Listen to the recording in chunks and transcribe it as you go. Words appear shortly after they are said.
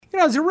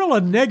It's a real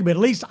enigma. At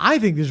least I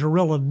think there's a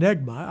real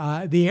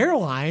enigma. The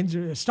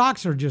airlines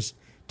stocks are just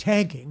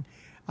tanking.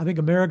 I think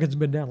Americans have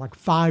been down like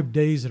 5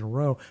 days in a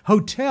row.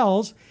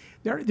 Hotels,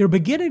 they're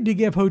beginning to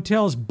give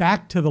hotels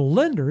back to the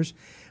lenders,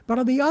 but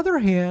on the other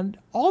hand,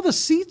 all the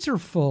seats are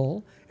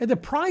full and the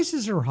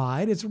prices are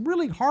high. And it's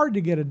really hard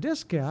to get a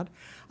discount.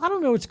 I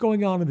don't know what's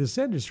going on in this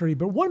industry,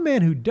 but one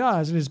man who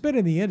does and has been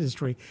in the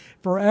industry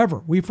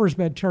forever. We first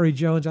met Terry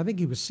Jones. I think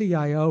he was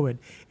CIO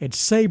at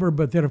Sabre,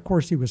 but then of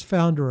course he was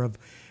founder of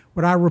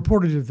what I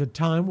reported at the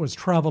time was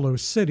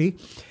Travelocity,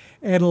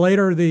 and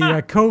later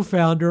the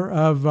co-founder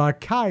of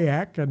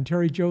Kayak. And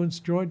Terry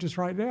Jones joins us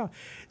right now.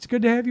 It's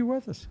good to have you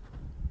with us.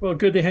 Well,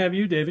 good to have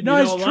you, David. No,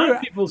 it's a true. lot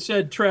of people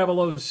said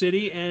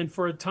Travelocity, and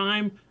for a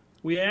time,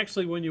 we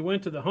actually, when you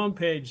went to the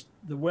homepage,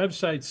 the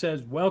website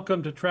says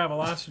 "Welcome to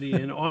Travelocity"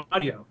 in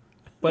audio,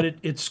 but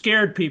it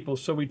scared people,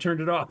 so we turned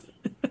it off.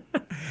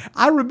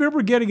 I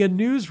remember getting a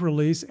news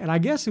release, and I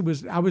guess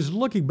I was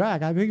looking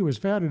back, I think it was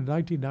founded in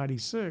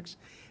 1996,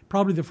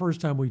 probably the first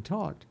time we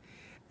talked.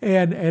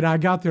 And I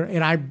got there,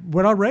 and I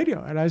went on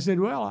radio, and I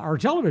said, well, or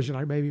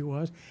television, maybe it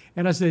was.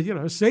 And I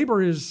said,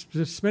 Sabre is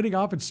just spinning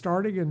off and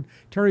starting, and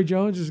Terry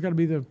Jones is going to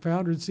be the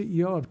founder and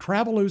CEO of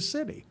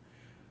Travelocity.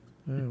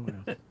 Oh,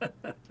 well.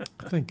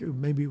 I think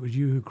maybe it was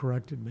you who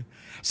corrected me.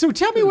 So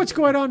tell me what's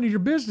going on in your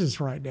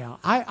business right now.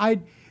 I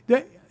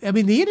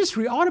mean, the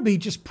industry ought to be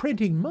just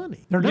printing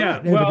money. They're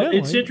not. Yeah, well, evidently.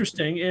 it's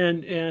interesting,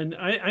 and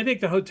I think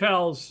the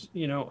hotels,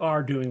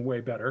 are doing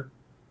way better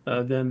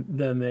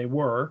than they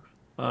were,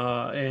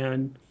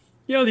 and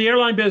the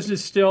airline business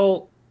is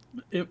still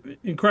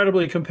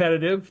incredibly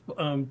competitive.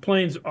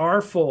 Planes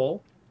are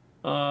full,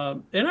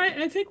 and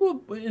I think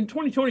in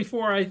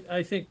 2024.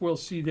 I think we'll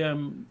see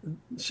them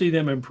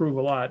improve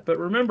a lot. But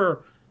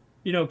remember,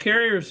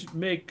 carriers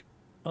make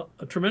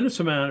a tremendous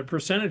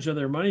percentage of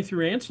their money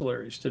through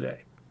ancillaries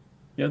today.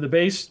 The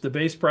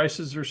base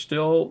prices are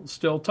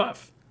still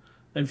tough,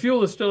 and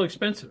fuel is still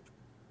expensive,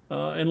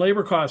 and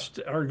labor costs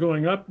are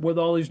going up with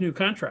all these new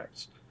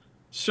contracts.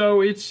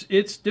 So it's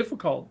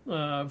difficult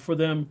for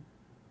them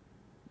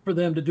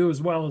to do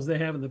as well as they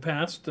have in the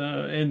past.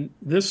 And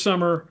this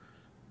summer,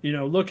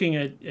 looking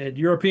at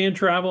European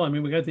travel, I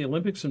mean, we got the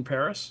Olympics in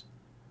Paris.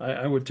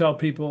 I would tell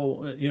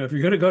people, if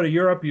you're going to go to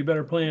Europe, you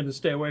better plan to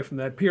stay away from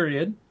that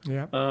period.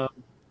 Yeah.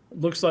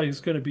 Looks like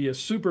it's going to be a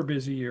super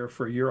busy year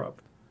for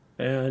Europe.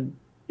 And,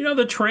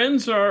 the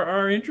trends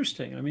are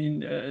interesting. I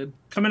mean,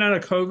 coming out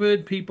of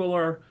COVID, people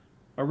are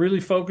really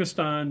focused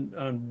on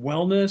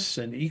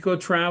wellness and eco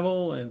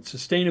travel and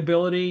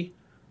sustainability.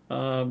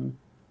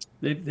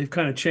 They've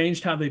kind of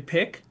changed how they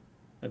pick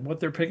and what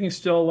they're picking.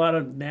 Still a lot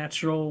of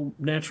natural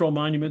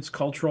monuments,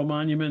 cultural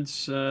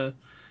monuments.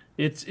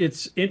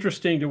 It's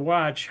interesting to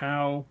watch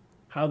how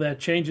that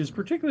changes,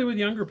 particularly with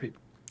younger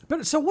people.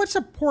 But so what's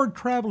a poor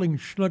traveling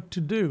schnook to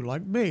do,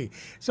 like me?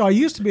 So I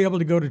used to be able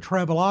to go to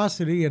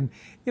Travelocity and,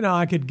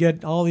 I could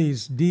get all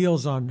these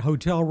deals on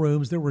hotel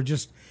rooms that were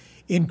just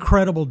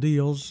incredible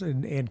deals,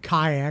 and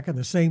Kayak and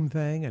the same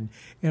thing,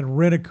 and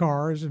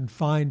rent-a-cars and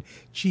find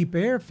cheap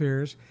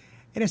airfares.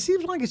 And it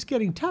seems like it's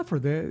getting tougher.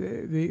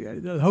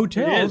 The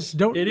hotels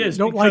don't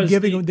like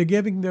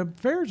giving the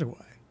fares away.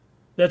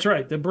 That's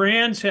right. The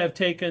brands have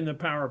taken the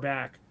power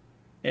back,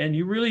 and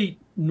you really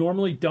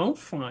normally don't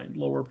find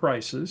lower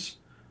prices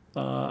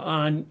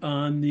on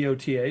the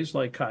OTAs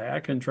like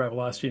Kayak and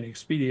Travelocity and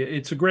Expedia.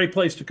 It's a great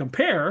place to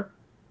compare,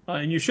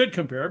 and you should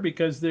compare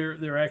because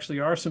there actually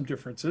are some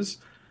differences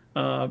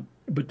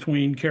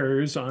between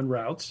carriers on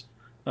routes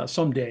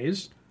some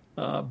days.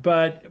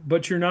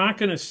 But you're not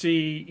going to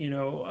see,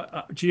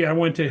 I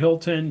went to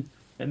Hilton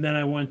and then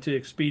I went to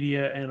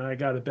Expedia and I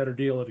got a better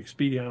deal at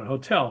Expedia on a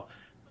hotel.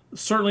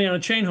 Certainly on a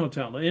chain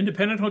hotel. The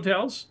independent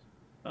hotels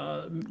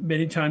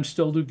many times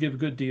still do give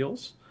good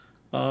deals.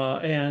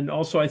 And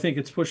also I think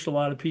it's pushed a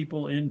lot of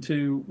people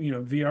into,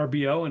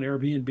 VRBO and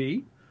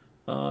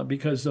Airbnb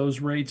because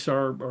those rates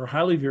are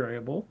highly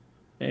variable.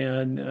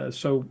 And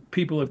so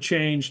people have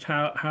changed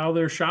how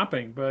they're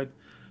shopping. But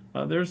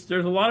there's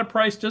a lot of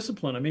price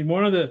discipline. I mean,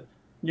 one of the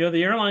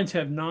airlines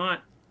have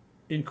not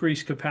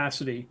increased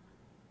capacity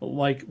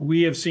like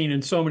we have seen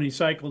in so many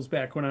cycles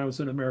back when I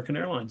was at American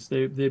Airlines.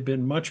 They've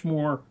been much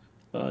more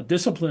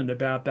disciplined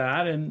about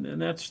that,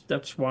 and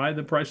that's why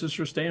the prices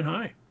are staying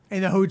high.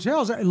 And the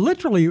hotels,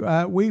 literally,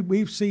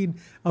 we've seen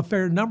a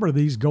fair number of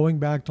these going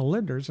back to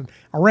lenders. And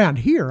around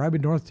here, I'm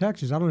in North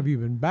Texas. I don't know if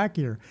you've been back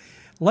here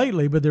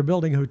lately, but they're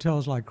building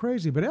hotels like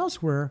crazy. But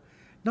elsewhere,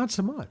 not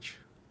so much.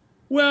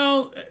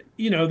 Well,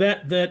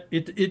 that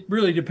it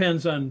really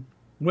depends on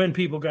when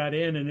people got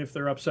in and if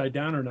they're upside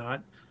down or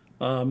not.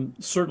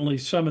 Certainly,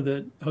 some of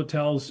the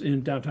hotels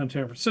in downtown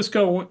San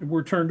Francisco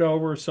were turned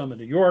over. Some in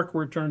New York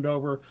were turned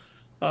over.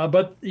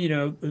 But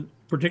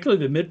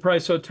particularly the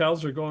mid-price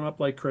hotels are going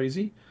up like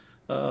crazy.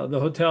 The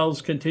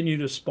hotels continue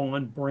to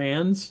spawn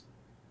brands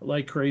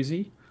like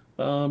crazy.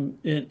 And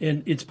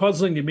it's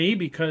puzzling to me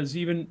because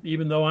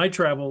even though I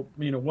travel,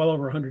 well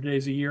over 100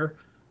 days a year,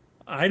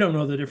 I don't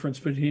know the difference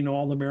between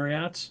all the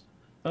Marriotts.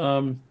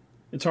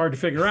 It's hard to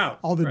figure out,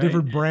 All the right?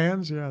 different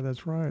brands. Yeah,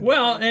 that's right.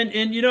 Well, and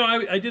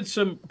I did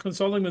some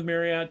consulting with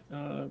Marriott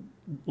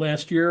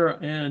last year,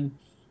 and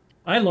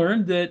I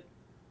learned that,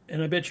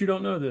 and I bet you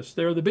don't know this,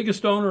 they're the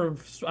biggest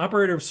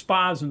operator of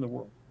spas in the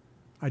world.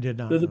 I did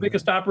not They're the know that.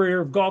 biggest operator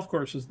of golf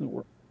courses in the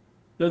world.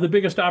 They're the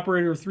biggest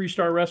operator of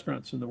three-star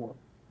restaurants in the world.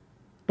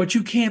 But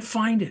you can't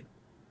find it,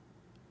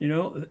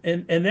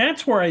 and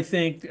that's where I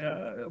think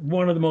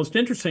one of the most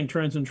interesting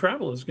trends in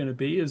travel is going to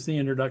be is the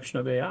introduction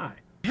of AI.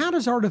 How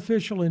does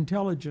artificial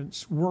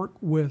intelligence work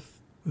with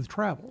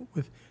travel,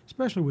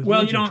 especially with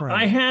Well, leisure I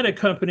travel? had a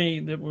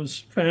company that was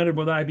founded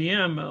with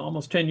IBM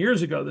almost 10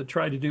 years ago that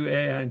tried to do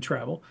AI in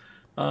travel.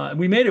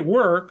 We made it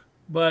work,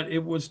 but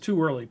it was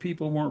too early.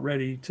 People weren't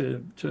ready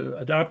to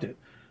adopt it.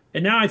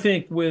 And now I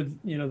think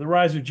with, the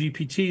rise of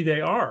GPT,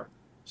 they are.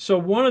 So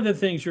one of the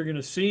things you're going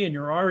to see, and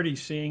you're already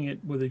seeing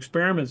it with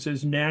experiments,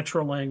 is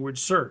natural language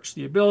search.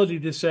 The ability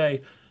to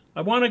say,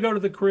 I want to go to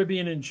the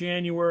Caribbean in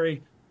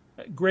January,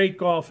 great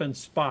golf and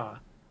spa,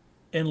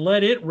 and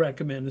let it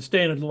recommend to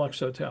stay in a deluxe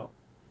hotel.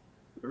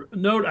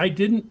 Note, I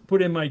didn't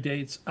put in my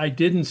dates. I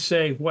didn't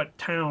say what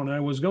town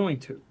I was going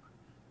to.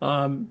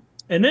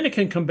 And then it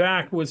can come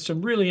back with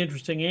some really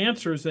interesting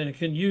answers. And it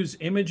can use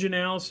image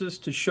analysis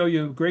to show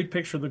you a great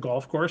picture of the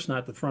golf course,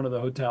 not the front of the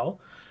hotel.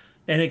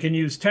 And it can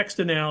use text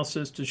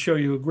analysis to show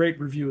you a great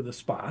review of the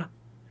spa.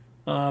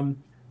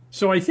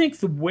 So I think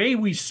the way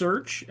we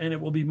search, and it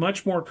will be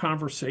much more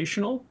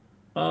conversational,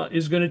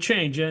 is going to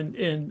change.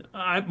 And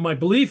my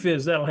belief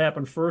is that'll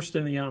happen first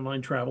in the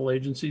online travel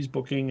agencies,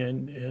 Booking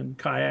and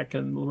Kayak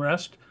and the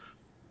rest.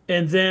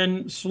 And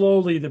then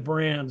slowly the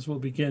brands will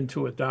begin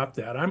to adopt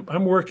that.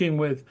 I'm working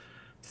with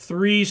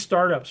 3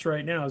 startups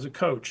right now as a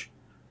coach.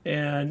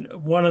 And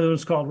one of them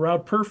is called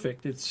Route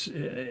Perfect.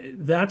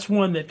 That's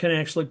one that can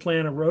actually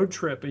plan a road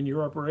trip in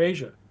Europe or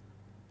Asia.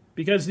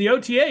 Because the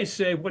OTAs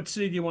say, what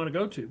city do you want to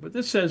go to? But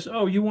this says,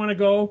 oh, you want to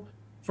go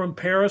from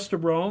Paris to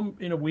Rome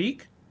in a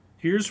week?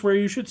 Here's where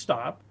you should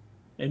stop.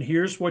 And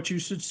here's what you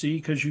should see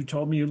because you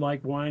told me you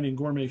like wine and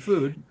gourmet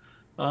food.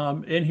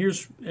 And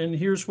here's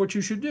what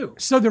you should do.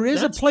 So there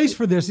is a That's place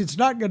for this. It's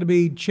not going to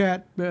be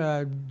Chat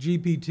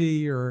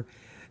GPT or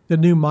the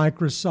new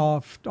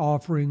Microsoft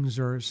offerings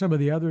or some of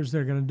the others that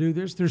are going to do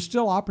this. There's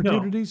still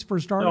opportunities for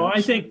startups.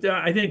 No,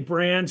 I think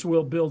brands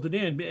will build it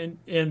in,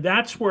 and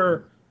that's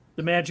where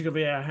the magic of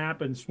AI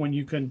happens when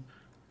you can,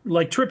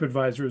 like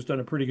TripAdvisor has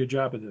done a pretty good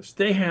job of this.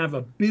 They have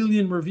 1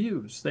 billion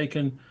reviews. They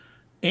can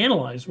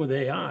analyze with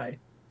AI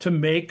to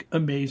make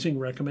amazing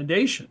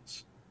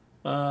recommendations.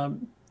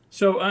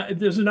 So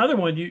there's another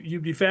one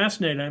you'd be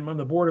fascinated. I'm on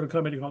the board of a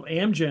company called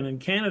Amgen in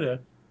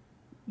Canada.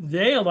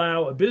 They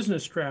allow a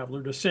business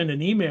traveler to send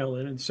an email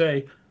in and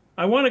say,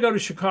 I want to go to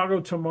Chicago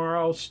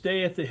tomorrow,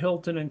 stay at the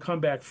Hilton, and come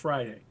back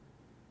Friday.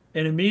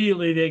 And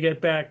immediately they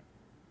get back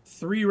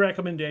 3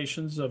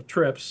 recommendations of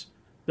trips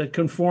that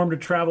conform to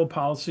travel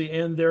policy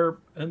and their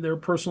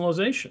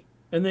personalization.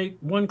 And they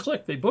one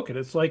click, they book it.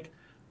 It's like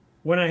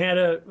when I had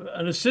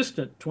an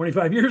assistant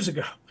 25 years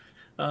ago.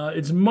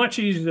 It's much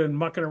easier than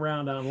mucking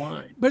around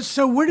online. But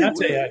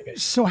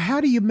so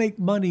how do you make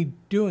money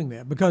doing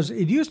that? Because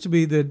it used to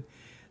be that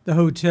the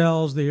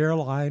hotels, the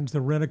airlines, the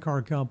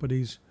rent-a-car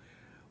companies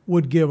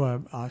would give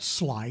a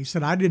slice,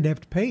 and I didn't have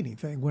to pay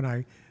anything when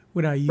I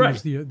used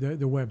Right. the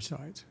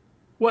websites.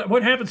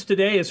 What happens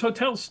today is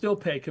hotels still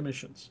pay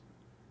commissions.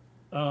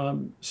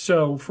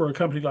 So for a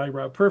company like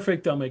Route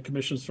Perfect, they'll make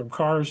commissions from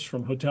cars,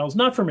 from hotels,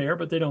 not from air,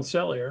 but they don't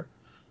sell air.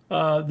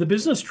 The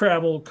business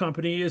travel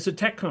company is a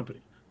tech company.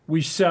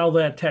 We sell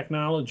that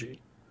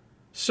technology.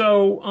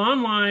 So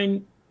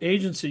online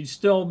agencies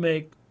still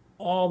make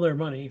all their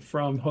money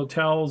from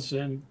hotels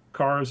and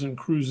cars and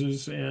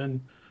cruises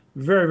and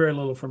very, very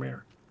little from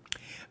air.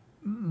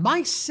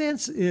 My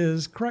sense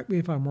is, correct me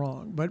if I'm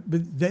wrong, but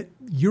that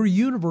your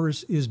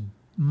universe is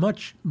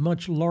much,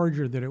 much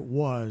larger than it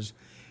was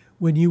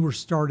when you were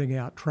starting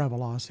out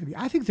Travelocity.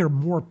 I think there are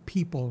more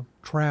people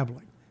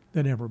traveling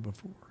than ever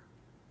before.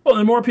 Well,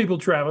 there are more people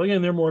traveling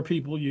and there are more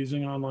people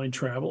using online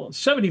travel.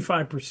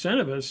 75%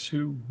 of us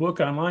who book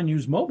online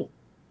use mobile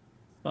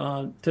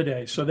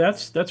today. So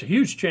that's a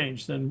huge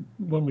change than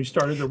when we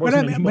started. There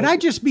wasn't any But I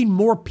mobile. just mean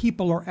more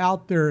people are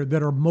out there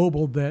that are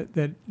mobile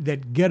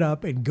that get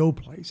up and go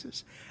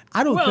places.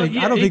 I don't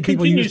think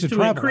people used to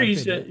travel like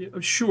increase. they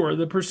did. Sure,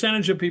 the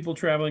percentage of people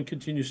traveling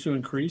continues to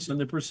increase, and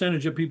the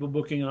percentage of people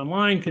booking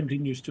online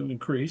continues to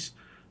increase.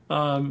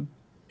 And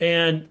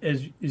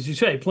as you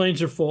say,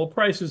 planes are full,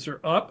 prices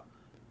are up,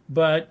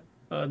 but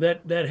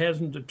that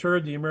hasn't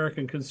deterred the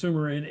American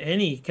consumer in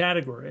any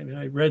category. I mean,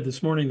 I read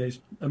this morning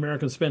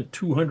Americans spent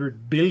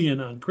 $200 billion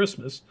on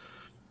Christmas.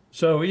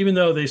 So even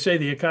though they say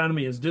the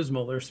economy is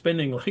dismal, they're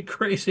spending like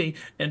crazy,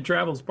 and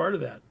travel's part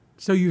of that.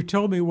 So you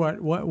told me one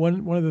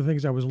of the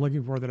things I was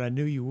looking for that I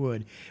knew you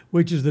would,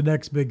 which is the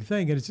next big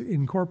thing, and it's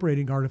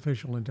incorporating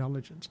artificial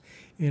intelligence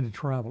into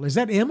travel. Is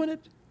that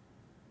imminent?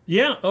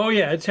 Yeah, oh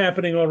yeah, it's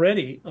happening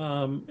already.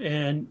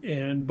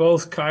 And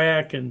both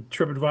Kayak and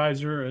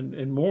TripAdvisor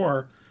and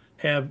more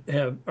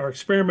are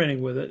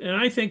experimenting with it. And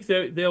I think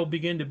that they'll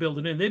begin to build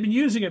it in. They've been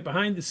using it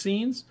behind the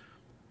scenes.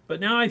 But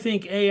now I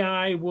think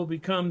AI will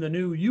become the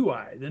new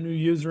UI, the new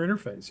user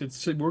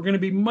interface. We're going to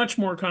be much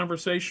more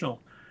conversational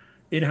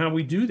in how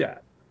we do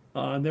that.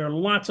 There are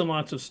lots and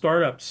lots of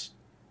startups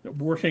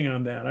working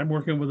on that. I'm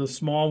working with a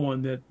small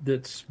one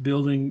that's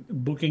building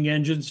booking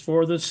engines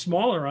for the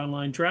smaller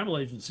online travel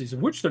agencies,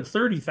 of which there are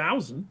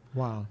 30,000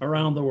 Wow.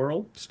 around the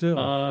world.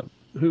 Still.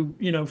 Who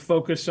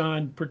focus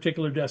on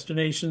particular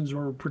destinations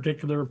or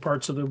particular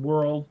parts of the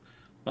world.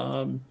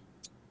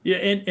 Yeah,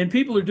 and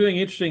people are doing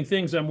interesting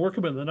things. I'm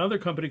working with another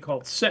company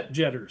called Set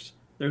Jetters.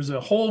 There's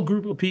a whole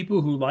group of people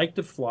who like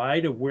to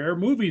fly to where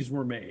movies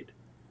were made.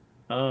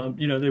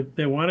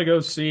 They want to go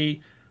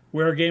see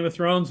where Game of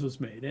Thrones was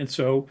made, and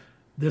so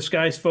this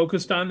guy's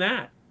focused on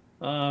that.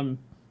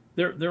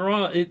 They're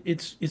all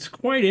it's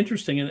quite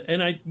interesting,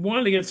 and I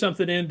wanted to get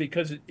something in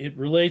because it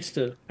relates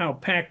to how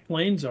packed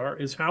planes are,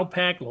 is how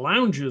packed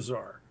lounges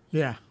are.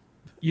 Yeah.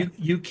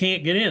 You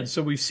can't get in.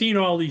 So we've seen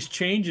all these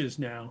changes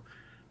now,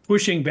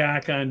 pushing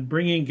back on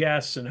bringing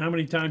guests and how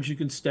many times you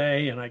can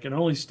stay, and I can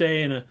only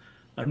stay in an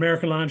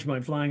American lounge by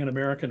flying an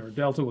American or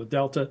Delta with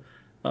Delta.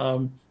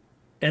 And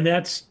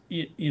that's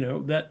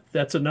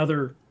that's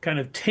another kind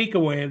of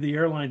takeaway of the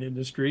airline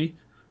industry,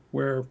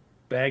 where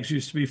bags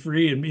used to be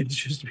free and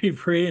meals used to be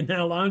free, and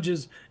now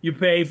lounges you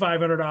pay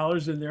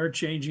 $500 and they're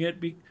changing it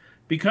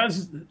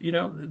because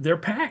they're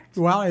packed.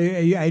 Well,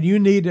 and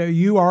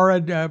you are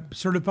a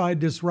certified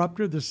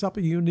disruptor. There's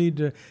something you need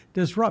to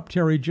disrupt.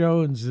 Terry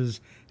Jones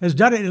has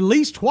done it at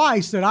least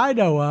twice that I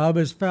know of,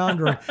 as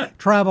founder of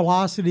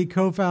Travelocity,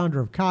 co-founder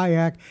of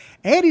Kayak,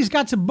 and he's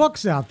got some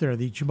books out there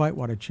that you might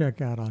want to check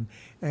out on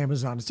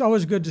Amazon. It's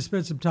always good to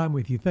spend some time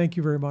with you. Thank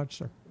you very much,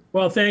 sir.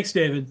 Well, thanks,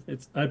 David.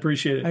 I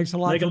appreciate it. Thanks a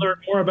lot. They can learn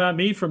more about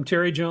me from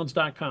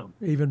terryjones.com.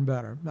 Even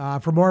better.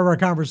 For more of our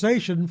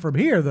conversation from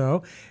here,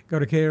 though, go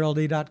to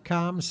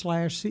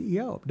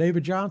krld.com/CEO.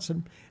 David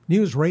Johnson,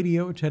 News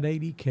Radio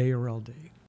 1080 KRLD.